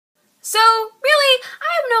So, really, I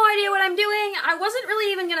have no idea what I'm doing. I wasn't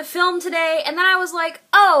really even gonna film today, and then I was like,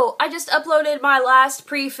 oh, I just uploaded my last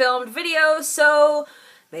pre-filmed video, so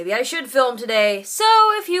maybe I should film today. So,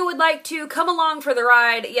 if you would like to come along for the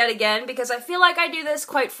ride yet again, because I feel like I do this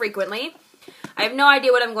quite frequently, I have no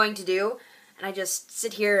idea what I'm going to do, and I just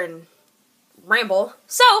sit here and ramble.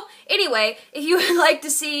 So, anyway, if you would like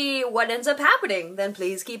to see what ends up happening, then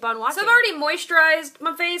please keep on watching. So I've already moisturized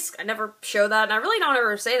my face. I never show that, and I really don't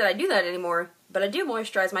ever say that I do that anymore, but I do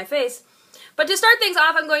moisturize my face. But to start things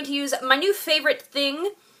off, I'm going to use my new favorite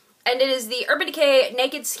thing, and it is the Urban Decay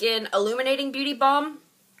Naked Skin Illuminating Beauty Balm.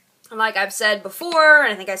 And like I've said before,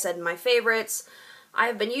 and I think I said in my favorites,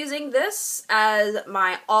 I've been using this as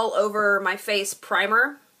my all-over-my-face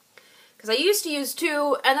primer. Because I used to use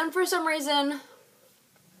 2, and then for some reason,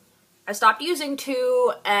 I stopped using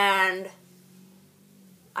 2, and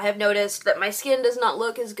I have noticed that my skin does not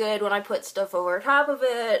look as good when I put stuff over top of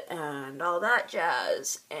it, and all that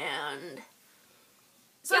jazz, and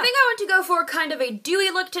so yeah. I think I want to go for kind of a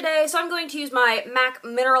dewy look today, so I'm going to use my MAC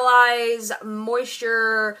Mineralize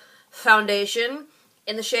Moisture Foundation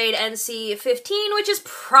in the shade NC15, which is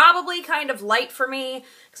probably kind of light for me,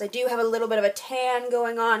 because I do have a little bit of a tan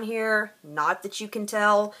going on here. Not that you can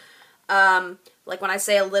tell. Like when I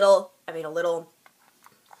say a little, I mean a little.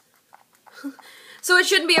 So it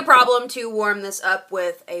shouldn't be a problem to warm this up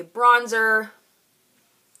with a bronzer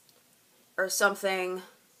or something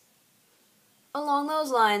along those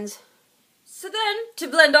lines. So then, to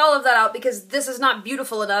blend all of that out, because this is not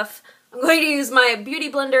beautiful enough, I'm going to use my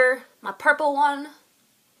Beauty Blender, my purple one,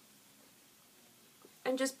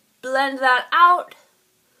 and just blend that out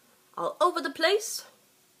all over the place.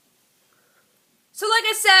 So like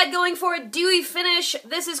I said, going for a dewy finish.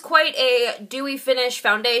 This is quite a dewy finish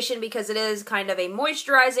foundation because it is kind of a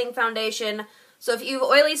moisturizing foundation. So if you have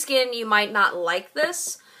oily skin, you might not like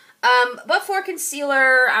this. But for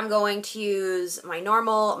concealer, I'm going to use my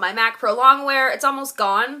MAC Pro Longwear. It's almost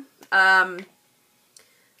gone.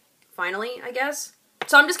 Finally, I guess.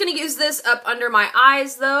 So I'm just going to use this up under my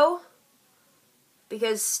eyes though,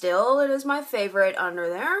 because still it is my favorite under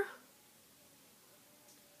there.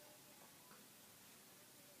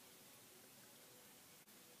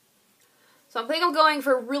 So I think I'm going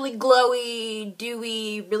for really glowy,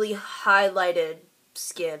 dewy, really highlighted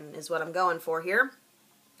skin is what I'm going for here.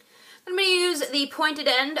 I'm going to use the pointed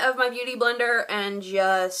end of my Beauty Blender and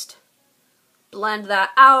just blend that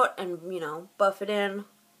out and, you know, buff it in.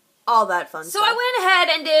 All that fun stuff. So I went ahead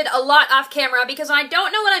and did a lot off camera because when I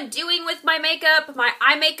don't know what I'm doing with my makeup, my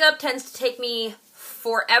eye makeup tends to take me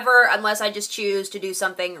forever unless I just choose to do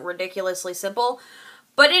something ridiculously simple.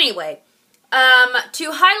 But anyway,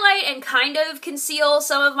 to highlight and kind of conceal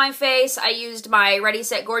some of my face, I used my Ready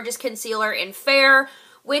Set Gorgeous concealer in Fair,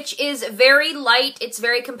 which is very light. It's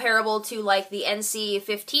very comparable to like the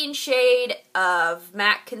NC15 shade of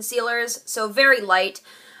MAC concealers, so very light.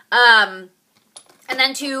 And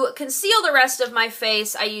then to conceal the rest of my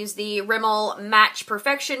face, I use the Rimmel Match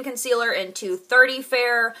Perfection Concealer in 230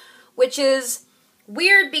 Fair, which is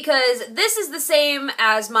weird because this is the same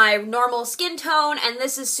as my normal skin tone, and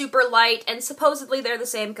this is super light, and supposedly they're the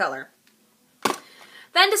same color.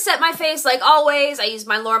 Then to set my face, like always, I use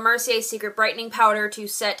my Laura Mercier Secret Brightening Powder to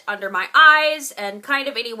set under my eyes and kind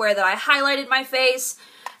of anywhere that I highlighted my face.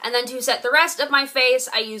 And then to set the rest of my face,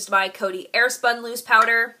 I used my Coty Airspun Loose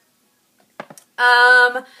Powder.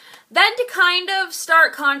 Then to kind of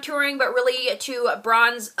start contouring, but really to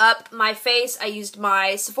bronze up my face, I used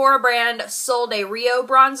my Sephora brand Sol de Rio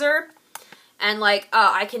bronzer. And like,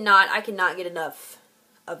 I cannot get enough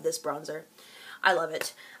of this bronzer. I love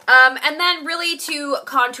it. And then really to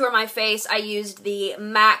contour my face, I used the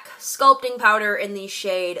MAC Sculpting Powder in the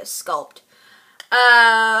shade Sculpt.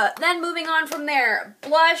 Then moving on from there,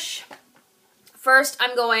 blush. First,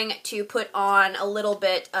 I'm going to put on a little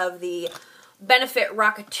bit of the Benefit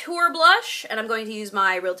Rockateur blush, and I'm going to use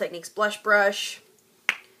my Real Techniques blush brush,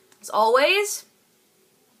 as always.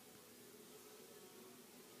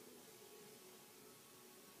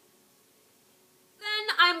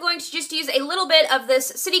 Then I'm going to just use a little bit of this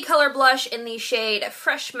City Color blush in the shade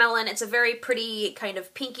Fresh Melon. It's a very pretty kind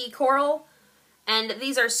of pinky coral, and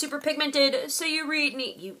these are super pigmented, so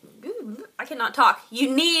you I cannot talk.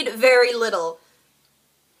 You need very little.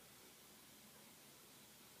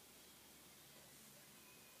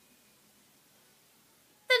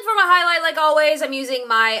 For my highlight, like always, I'm using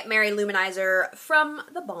my Mary Luminizer from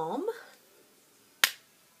The Balm.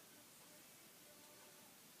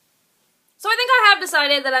 So I think I have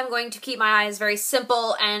decided that I'm going to keep my eyes very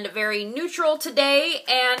simple and very neutral today,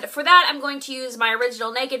 and for that I'm going to use my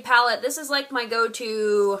original Naked palette. This is like my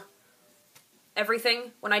go-to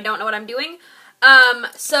everything when I don't know what I'm doing.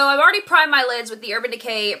 So I've already primed my lids with the Urban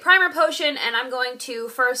Decay Primer Potion, and I'm going to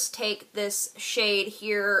first take this shade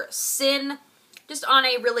here, Sin, just on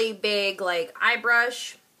a really big, like, eye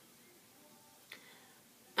brush.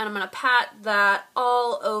 And I'm going to pat that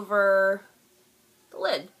all over the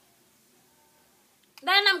lid.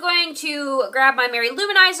 Then I'm going to grab my Mary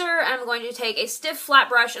Luminizer, and I'm going to take a stiff flat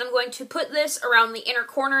brush, and I'm going to put this around the inner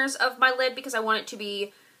corners of my lid because I want it to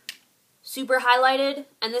be super highlighted,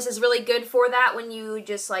 and this is really good for that when you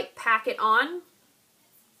just like pack it on.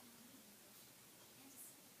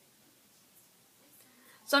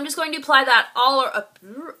 So I'm just going to apply that all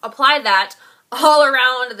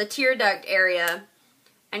around the tear duct area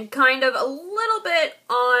and kind of a little bit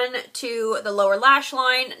on to the lower lash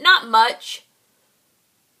line, not much.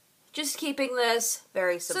 Just keeping this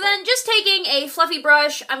very simple. So then just taking a fluffy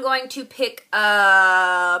brush, I'm going to pick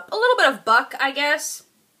up a little bit of Buck, I guess,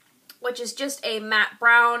 which is just a matte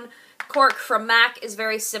brown. Cork from MAC is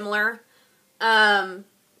very similar. I'm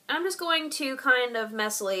just going to kind of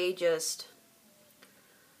messily just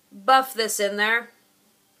buff this in there.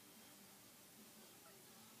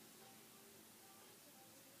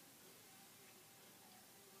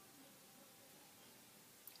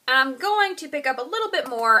 And I'm going to pick up a little bit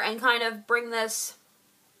more and kind of bring this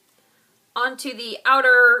onto the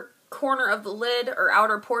outer corner of the lid, or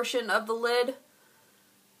outer portion of the lid,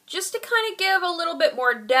 just to kind of give a little bit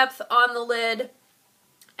more depth on the lid,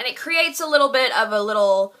 and it creates a little bit of a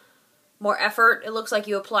little more effort. It looks like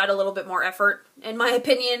you applied a little bit more effort, in my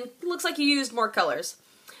opinion. It looks like you used more colors.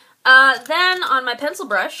 Then on my pencil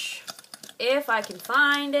brush, if I can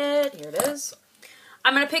find it, here it is,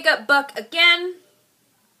 I'm going to pick up Buck again,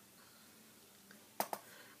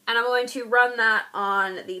 and I'm going to run that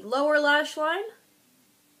on the lower lash line.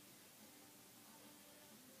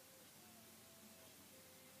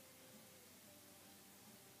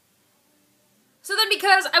 So then,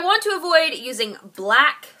 because I want to avoid using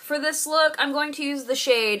black for this look, I'm going to use the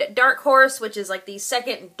shade Dark Horse, which is like the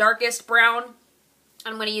second darkest brown.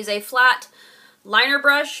 I'm going to use a flat liner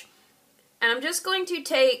brush, and I'm just going to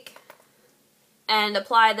take and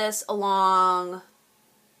apply this along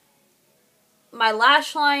my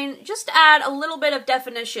lash line, just to add a little bit of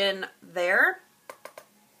definition there.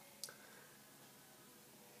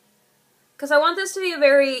 Because I want this to be a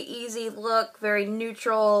very easy look, very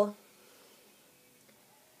neutral.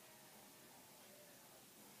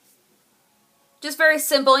 Just very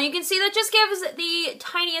simple, and you can see that just gives the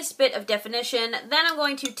tiniest bit of definition. Then I'm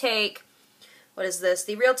going to take, what is this,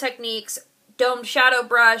 the Real Techniques Domed Shadow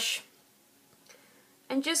Brush,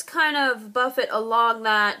 and just kind of buff it along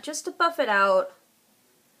that, just to buff it out.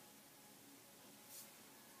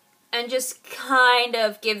 And just kind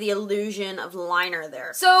of give the illusion of liner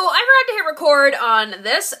there. So I forgot to hit record on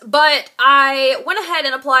this, but I went ahead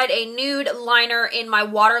and applied a nude liner in my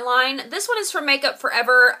waterline. This one is from Makeup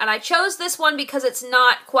Forever, and I chose this one because it's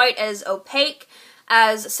not quite as opaque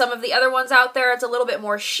as some of the other ones out there. It's a little bit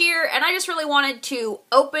more sheer, and I just really wanted to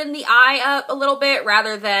open the eye up a little bit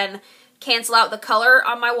rather than cancel out the color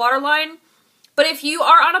on my waterline. But if you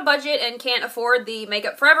are on a budget and can't afford the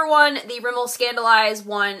Makeup Forever one, the Rimmel Scandaleyes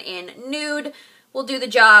one in nude will do the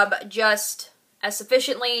job just as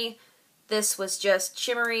sufficiently. This was just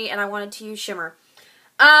shimmery, and I wanted to use shimmer.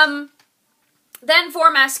 Then for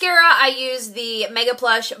mascara, I used the Mega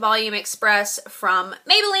Plush Volume Express from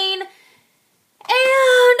Maybelline.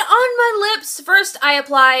 And on my lips, first I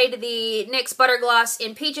applied the NYX Butter Gloss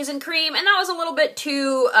in Peaches and Cream, and that was a little bit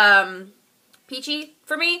too peachy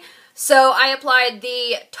for me. So I applied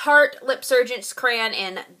the Tarte LipSurgence Crayon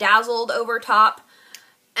in Dazzled over top.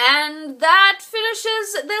 And that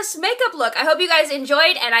finishes this makeup look. I hope you guys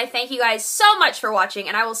enjoyed, and I thank you guys so much for watching,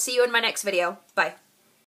 and I will see you in my next video. Bye.